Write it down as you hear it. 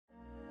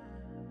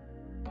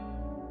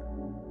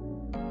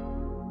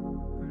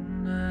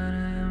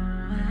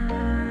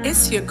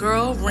It's your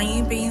girl,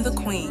 Rain being the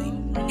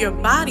queen, your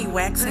body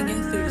waxing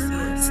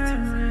enthusiast.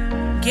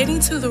 Getting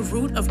to the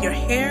root of your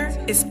hair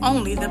is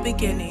only the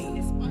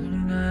beginning.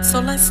 So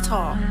let's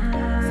talk,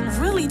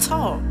 really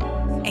talk,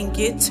 and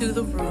get to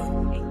the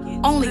root.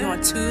 Only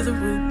on To The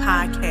Root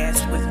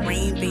podcast with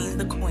Rain being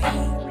the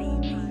queen.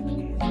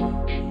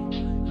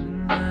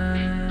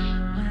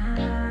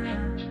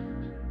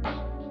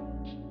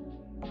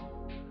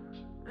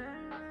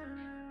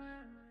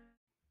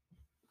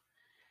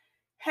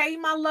 Hey,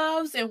 my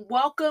loves, and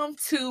welcome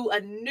to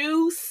a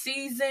new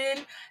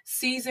season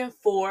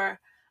 4,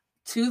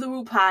 To The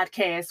Root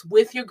podcast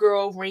with your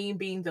girl, Rain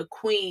being the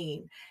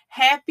queen.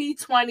 Happy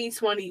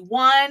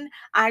 2021.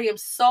 I am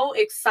so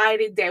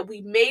excited that we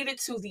made it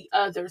to the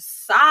other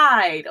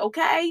side,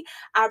 okay?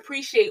 I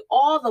appreciate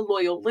all the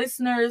loyal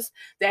listeners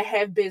that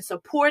have been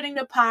supporting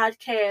the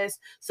podcast,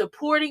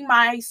 supporting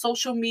my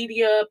social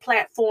media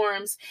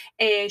platforms,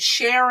 and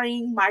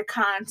sharing my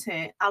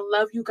content. I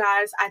love you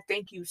guys. I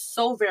thank you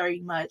so very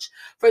much.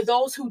 For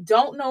those who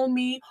don't know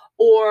me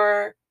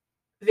or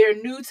they're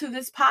new to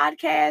this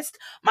podcast,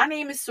 my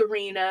name is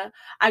Serena.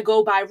 I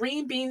go by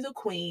Rain being the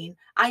queen.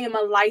 I am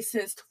a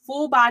licensed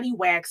full body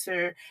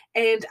waxer,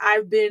 and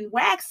I've been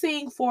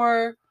waxing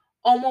for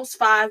almost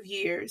 5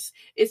 years.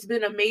 It's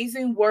been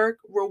amazing work,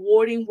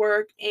 rewarding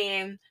work,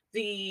 and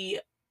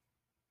the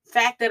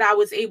fact that I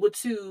was able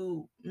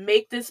to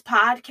make this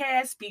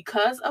podcast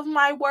because of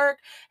my work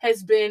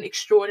has been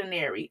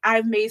extraordinary.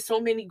 I've made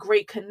so many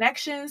great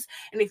connections,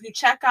 and if you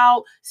check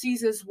out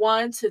seasons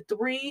 1 to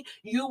 3,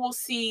 you will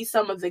see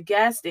some of the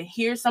guests and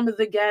hear some of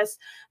the guests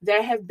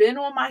that have been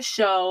on my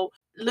show.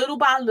 Little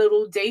by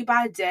little, day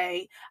by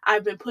day,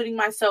 I've been putting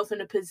myself in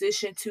a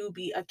position to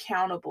be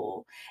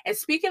accountable. And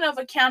speaking of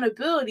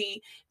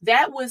accountability,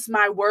 that was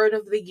my word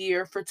of the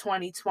year for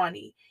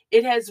 2020.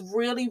 It has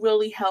really,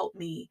 really helped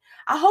me.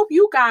 I hope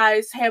you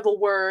guys have a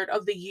word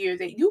of the year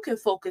that you can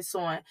focus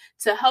on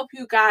to help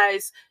you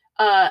guys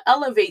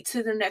elevate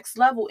to the next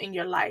level in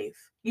your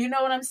life. You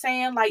know what I'm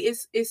saying? Like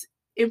it's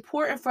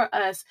important for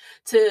us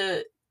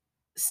to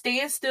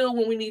stand still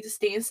when we need to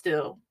stand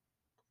still,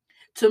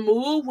 to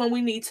move when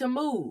we need to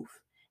move,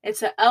 and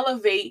to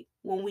elevate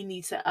when we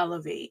need to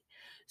elevate.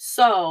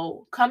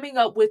 So coming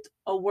up with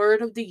a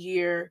word of the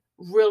year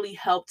really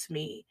helped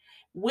me,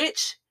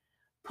 which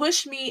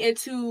pushed me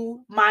into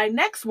my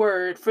next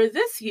word for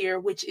this year,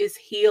 which is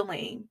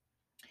healing.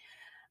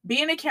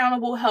 Being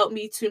accountable helped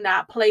me to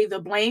not play the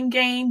blame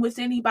game with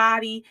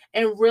anybody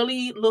and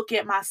really look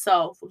at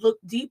myself, look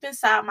deep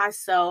inside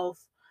myself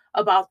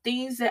about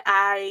things that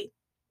I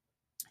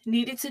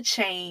needed to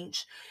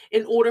change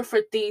in order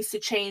for things to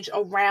change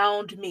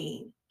around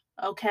me.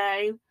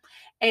 Okay.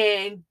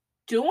 And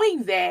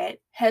doing that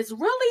has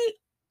really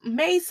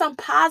made some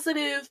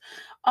positive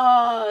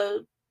uh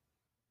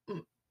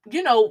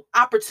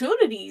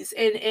opportunities,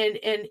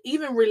 and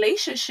even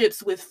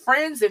relationships with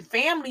friends and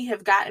family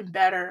have gotten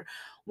better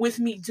with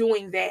me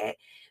doing that.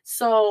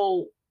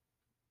 So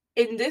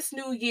in this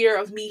new year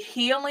of me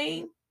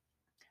healing,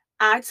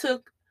 I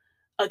took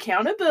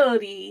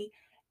accountability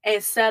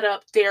and set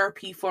up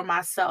therapy for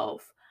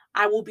myself.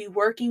 I will be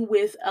working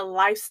with a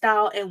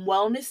lifestyle and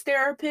wellness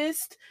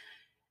therapist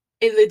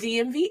in the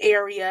DMV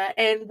area.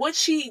 And what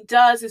she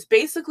does is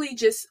basically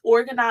just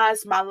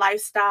organize my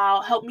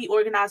lifestyle, help me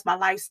organize my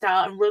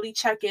lifestyle, and really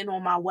check in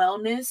on my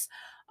wellness.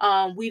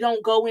 We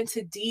don't go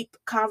into deep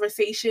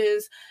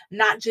conversations,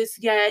 not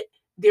just yet.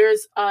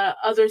 There's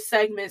other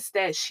segments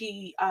that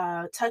she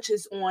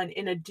touches on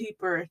in a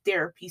deeper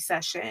therapy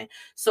session.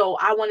 So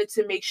I wanted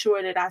to make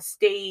sure that I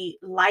stay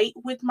light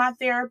with my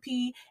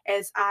therapy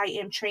as I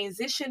am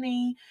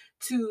transitioning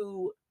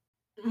to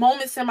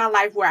moments in my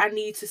life where I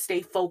need to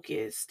stay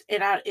focused.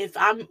 And if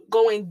I'm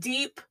going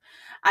deep,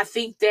 I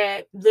think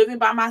that living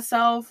by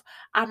myself,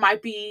 I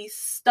might be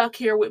stuck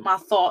here with my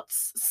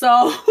thoughts.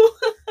 So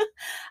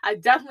I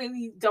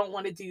definitely don't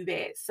want to do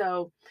that.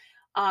 So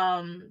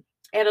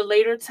at a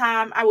later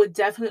time, I would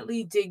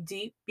definitely dig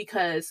deep,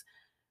 because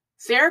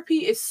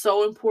therapy is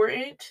so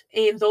important.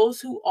 And those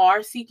who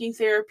are seeking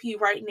therapy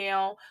right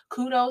now,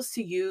 kudos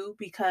to you,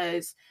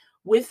 because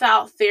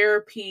without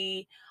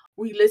therapy,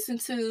 we listen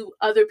to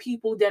other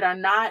people that are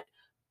not,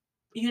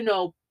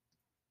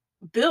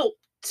 built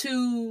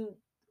to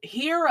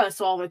hear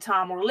us all the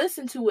time or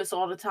listen to us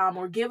all the time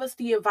or give us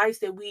the advice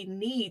that we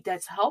need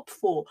that's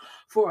helpful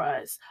for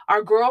us.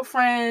 Our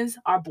girlfriends,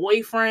 our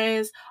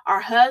boyfriends, our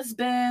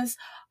husbands,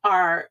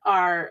 our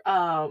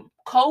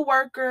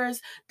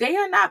co-workers, they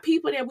are not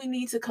people that we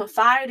need to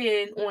confide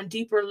in on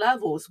deeper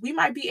levels. We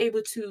might be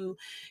able to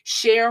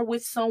share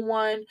with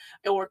someone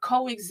or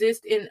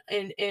coexist in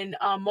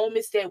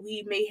moments that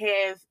we may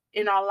have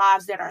in our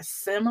lives that are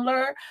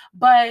similar,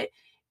 but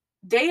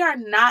they are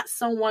not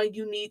someone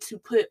you need to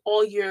put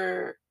all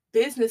your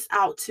business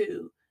out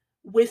to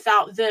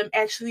without them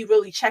actually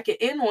really checking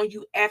in on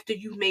you after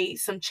you made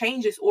some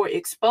changes or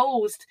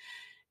exposed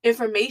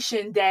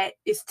information that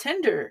is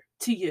tender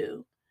to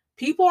you.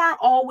 People aren't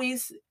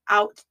always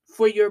out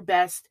for your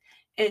best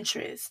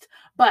interest.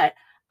 But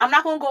I'm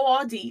not going to go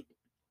all deep.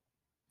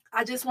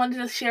 I just wanted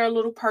to share a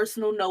little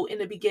personal note in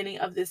the beginning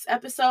of this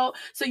episode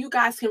so you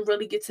guys can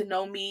really get to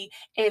know me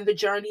and the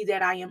journey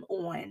that I am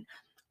on.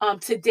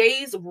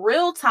 Today's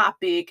real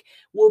topic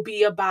will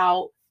be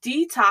about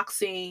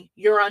detoxing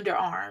your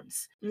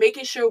underarms,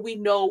 making sure we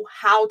know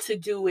how to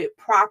do it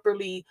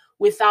properly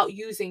without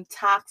using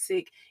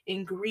toxic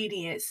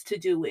ingredients to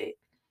do it.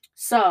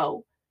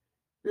 So,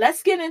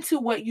 let's get into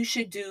what you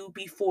should do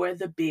before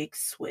the big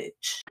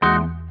switch.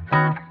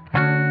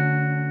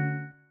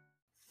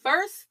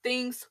 First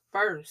things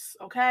first,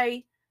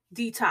 okay?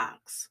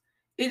 Detox.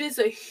 It is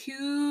a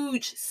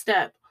huge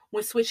step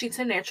when switching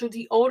to natural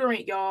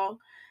deodorant, y'all.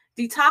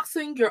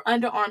 Detoxing your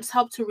underarms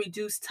help to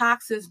reduce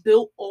toxins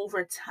built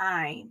over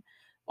time.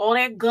 All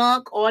that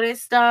gunk, all that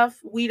stuff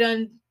we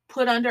done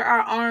put under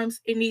our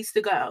arms, it needs to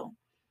go.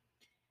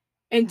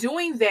 And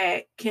doing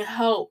that can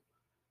help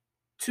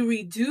to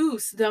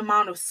reduce the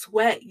amount of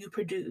sweat you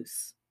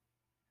produce.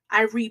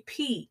 I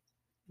repeat,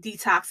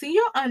 detoxing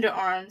your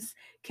underarms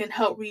can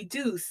help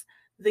reduce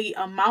the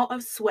amount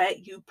of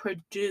sweat you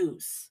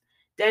produce.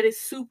 That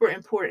is super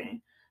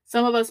important.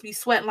 Some of us be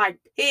sweating like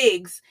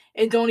pigs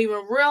and don't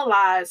even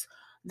realize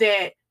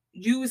that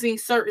using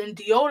certain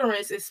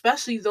deodorants,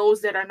 especially those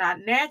that are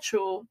not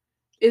natural,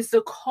 is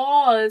the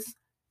cause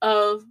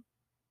of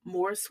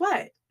more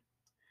sweat.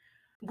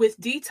 With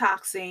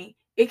detoxing,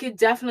 it could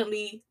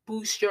definitely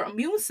boost your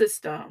immune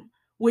system,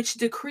 which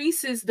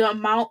decreases the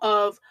amount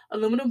of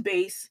aluminum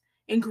based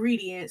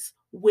ingredients,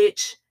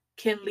 which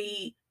can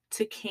lead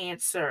to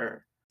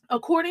cancer.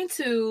 According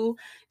to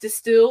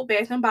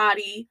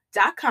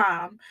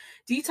distilledbathandbody.com,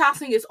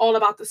 detoxing is all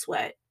about the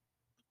sweat.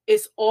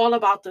 It's all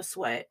about the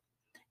sweat.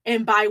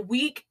 And by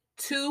week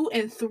 2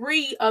 and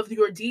 3 of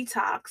your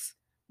detox,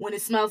 when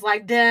it smells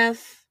like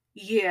death,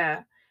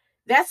 yeah,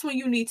 that's when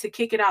you need to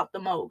kick it out the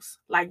most.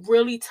 Like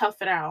really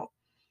tough it out.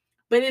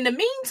 But in the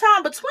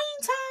meantime,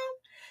 between time,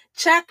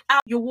 check out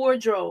your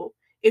wardrobe.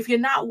 If you're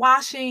not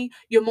washing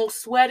your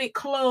most sweated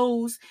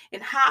clothes in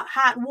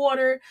hot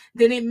water,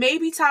 then it may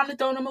be time to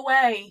throw them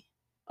away.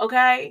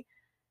 Okay?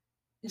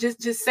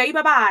 Just say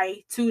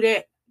bye-bye to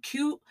that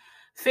cute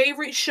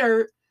favorite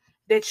shirt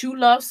that you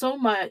love so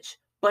much,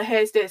 but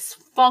has this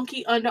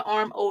funky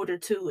underarm odor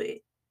to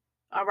it.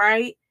 All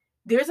right?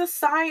 There's a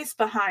science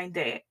behind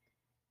that,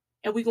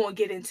 and we're going to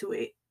get into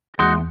it.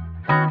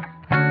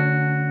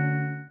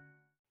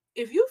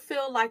 If you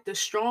feel like the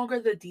stronger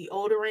the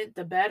deodorant,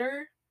 the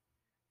better,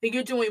 then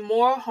you're doing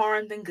more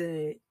harm than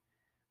good.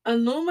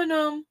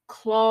 Aluminum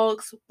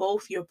clogs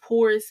both your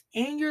pores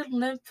and your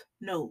lymph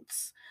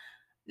nodes.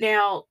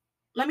 Now,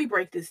 let me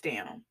break this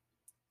down.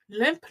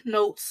 Lymph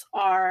nodes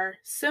are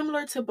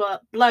similar to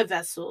blood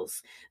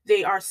vessels.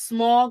 They are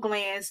small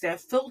glands that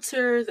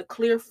filter the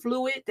clear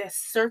fluid that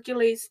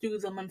circulates through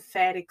the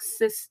lymphatic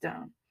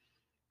system.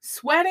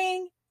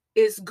 Sweating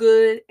is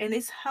good and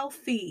it's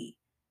healthy.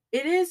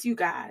 It is, you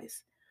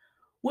guys.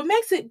 What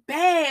makes it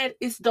bad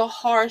is the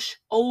harsh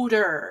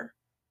odor.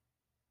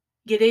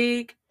 You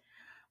dig?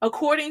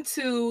 According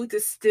to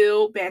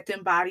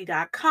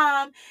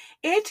distilledbathandbody.com,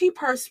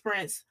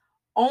 antiperspirants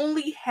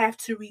only have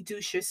to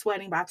reduce your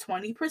sweating by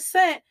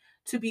 20%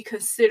 to be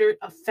considered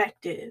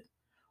effective.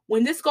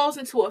 When this goes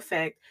into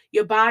effect,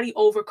 your body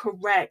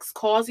overcorrects,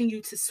 causing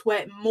you to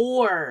sweat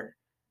more.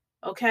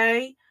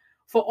 Okay?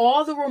 For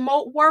all the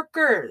remote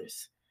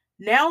workers,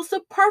 now's the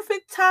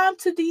perfect time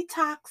to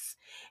detox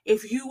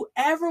if you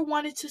ever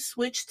wanted to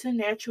switch to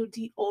natural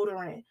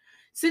deodorant,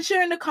 since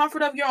you're in the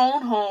comfort of your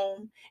own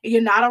home and you're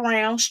not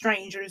around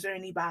strangers or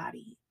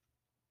anybody.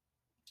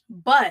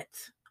 But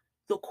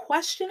the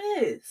question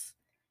is,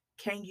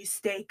 can you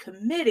stay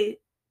committed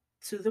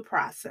to the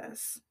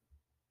process?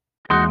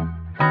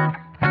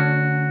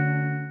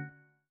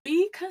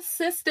 Be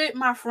consistent,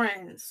 my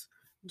friends.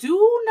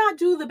 Do not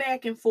do the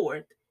back and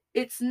forth.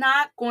 It's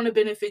not going to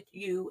benefit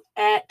you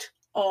at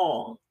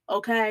all.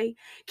 Okay?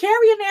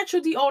 Carry a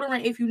natural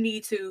deodorant if you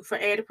need to for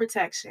added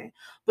protection,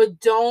 but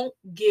don't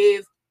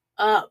give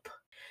up.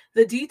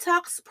 The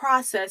detox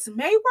process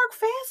may work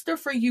faster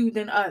for you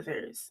than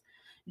others.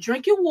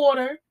 Drink your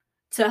water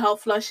to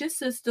help flush your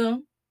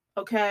system,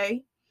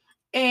 okay?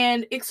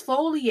 And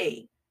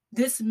exfoliate.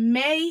 This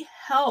may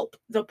help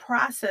the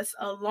process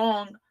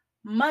along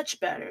much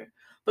better,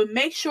 but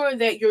make sure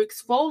that your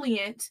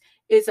exfoliant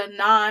is a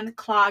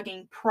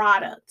non-clogging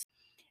product.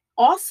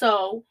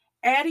 Also,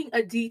 adding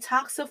a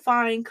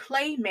detoxifying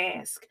clay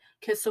mask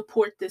can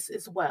support this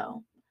as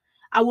well.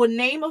 I will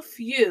name a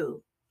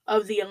few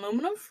of the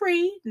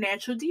aluminum-free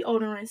natural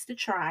deodorants to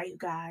try, you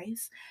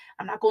guys.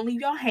 I'm not going to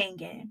leave y'all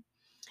hanging.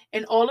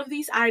 And all of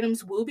these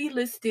items will be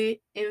listed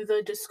in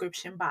the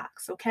description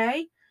box,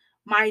 okay?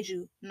 Mind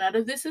you, none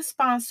of this is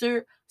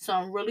sponsored, so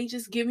I'm really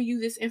just giving you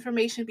this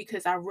information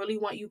because I really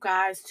want you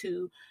guys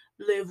to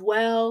live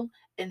well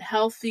and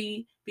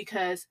healthy,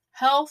 because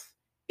health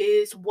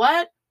is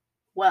what?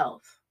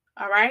 Wealth.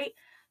 All right?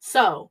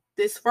 So,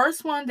 this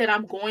first one that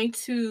I'm going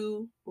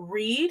to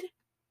read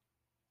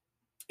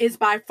is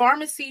by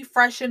Pharmacy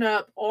Freshen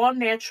Up All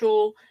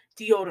Natural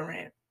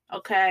Deodorant.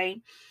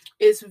 Okay,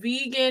 it's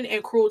vegan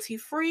and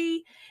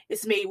cruelty-free.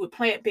 It's made with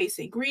plant-based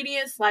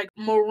ingredients like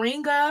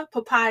moringa,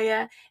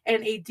 papaya,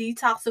 and a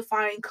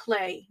detoxifying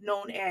clay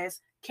known as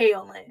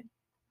kaolin.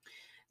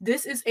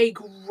 This is a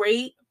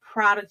great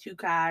product, you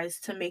guys,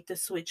 to make the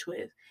switch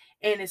with,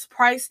 and it's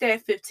priced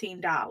at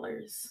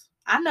 $15.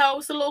 I know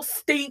it's a little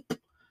steep.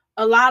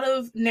 A lot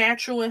of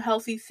natural and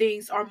healthy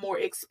things are more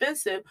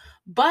expensive,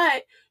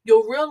 but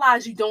you'll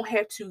realize you don't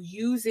have to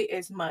use it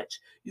as much.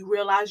 You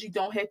realize you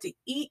don't have to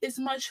eat as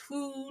much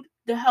food,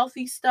 the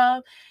healthy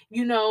stuff.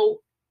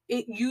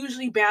 It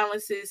usually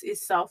balances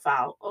itself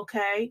out,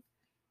 okay?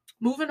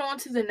 Moving on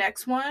to the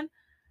next one,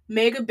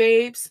 Mega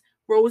Babes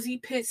Rosy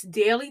Pits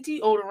Daily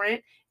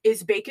Deodorant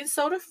is baking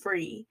soda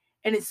free,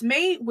 and it's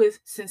made with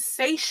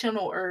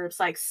sensational herbs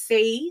like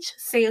sage,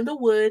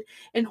 sandalwood,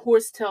 and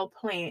horsetail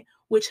plant,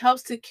 which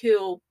helps to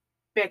kill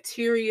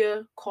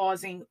bacteria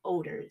causing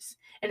odors.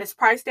 And it's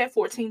priced at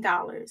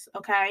 $14,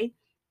 okay?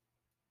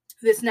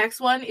 This next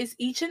one is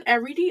Each and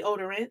Every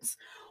Deodorants,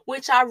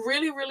 which I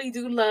really, really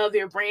do love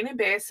their brand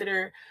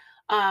ambassador,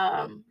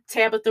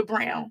 Tabitha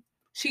Brown.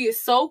 She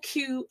is so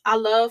cute. I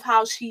love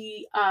how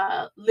she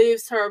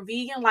lives her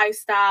vegan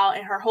lifestyle,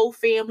 and her whole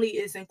family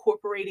is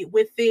incorporated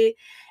with it.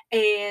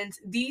 And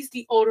these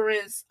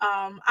deodorants,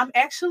 I'm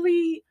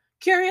actually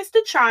curious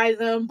to try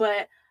them,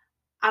 but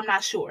I'm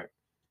not sure.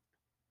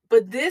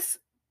 But this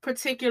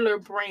particular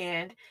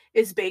brand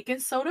is baking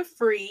soda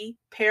free,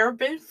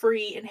 paraben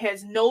free, and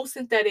has no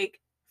synthetic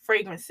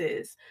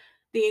fragrances.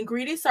 The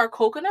ingredients are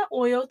coconut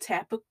oil,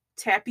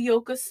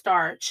 tapioca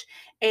starch,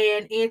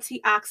 and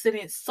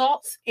antioxidant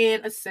salts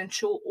and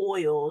essential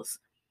oils.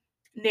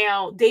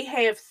 Now, they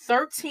have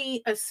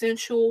 13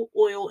 essential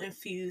oil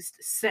infused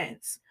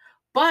scents.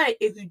 But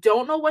if you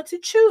don't know what to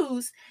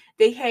choose,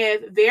 they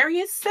have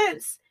various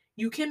scents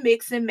you can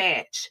mix and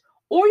match.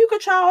 Or you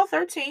could try all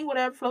 13,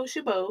 whatever floats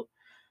your boat.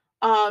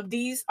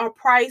 These are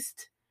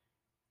priced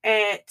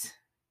at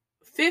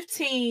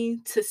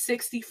 $15 to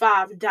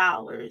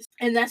 $65.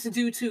 And that's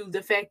due to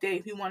the fact that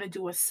if you want to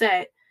do a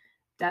set,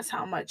 that's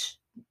how much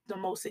the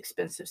most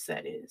expensive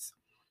set is.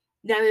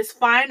 Now, this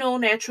final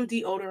natural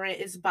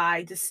deodorant is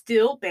by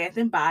Distilled Bath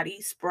 &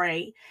 Body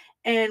Spray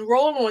and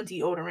Roll-On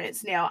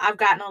Deodorants. Now, I've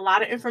gotten a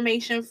lot of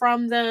information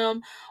from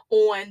them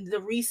on the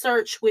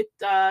research with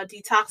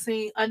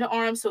detoxing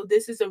underarms. So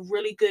this is a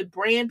really good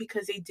brand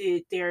because they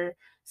did their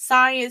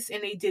science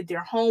and they did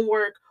their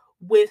homework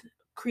with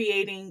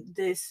creating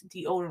this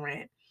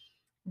deodorant.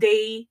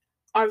 They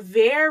are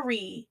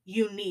very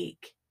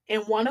unique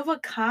and one of a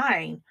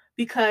kind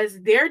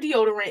because their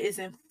deodorant is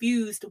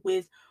infused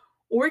with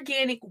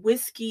organic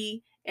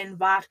whiskey and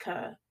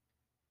vodka.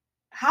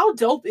 How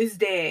dope is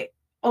that?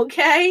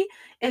 Okay?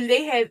 And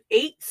they have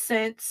 8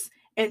 scents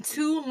and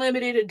 2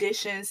 limited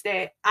editions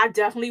that I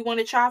definitely want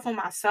to try for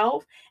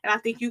myself. And I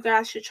think you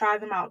guys should try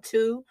them out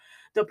too.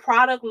 The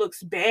product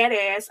looks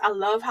badass. I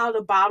love how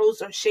the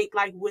bottles are shaped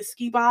like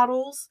whiskey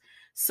bottles.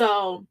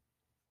 So,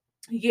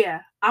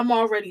 yeah, I'm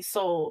already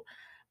sold.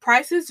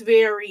 Prices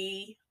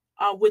vary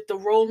with the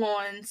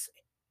roll-ons,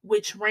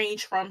 which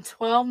range from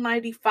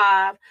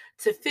 $12.95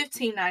 to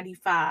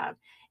 $15.95.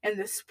 And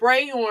the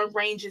spray-on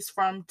ranges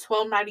from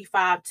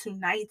 $12.95 to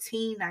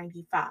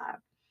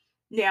 $19.95.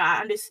 Now, I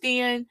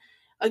understand,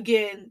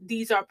 again,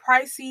 these are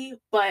pricey,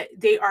 but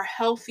they are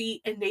healthy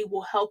and they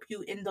will help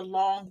you in the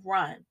long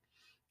run.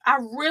 I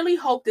really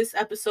hope this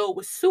episode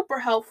was super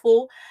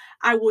helpful.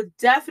 I will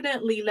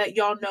definitely let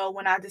y'all know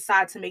when I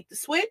decide to make the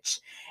switch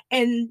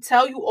and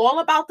tell you all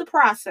about the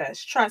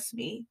process. Trust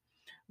me.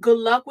 Good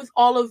luck with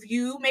all of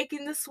you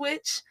making the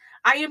switch.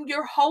 I am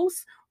your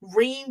host,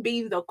 Reem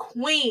being the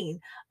Queen.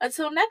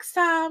 Until next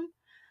time,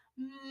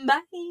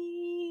 bye.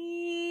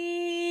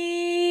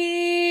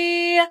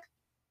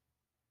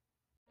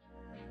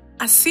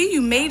 I see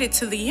you made it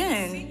to the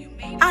end.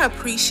 I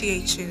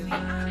appreciate you.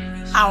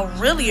 I'll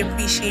really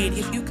appreciate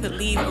if you could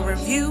leave a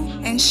review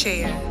and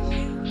share.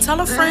 Tell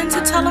a friend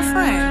to tell a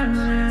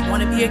friend.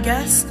 Want to be a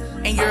guest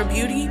and you're a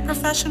beauty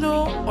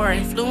professional or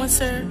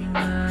influencer?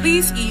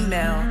 Please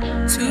email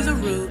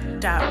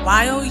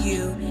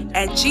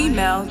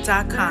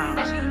totheroot.you@gmail.com.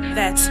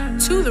 That's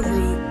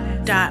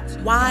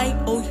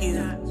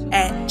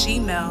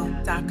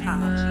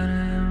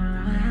totheroot.you@gmail.com.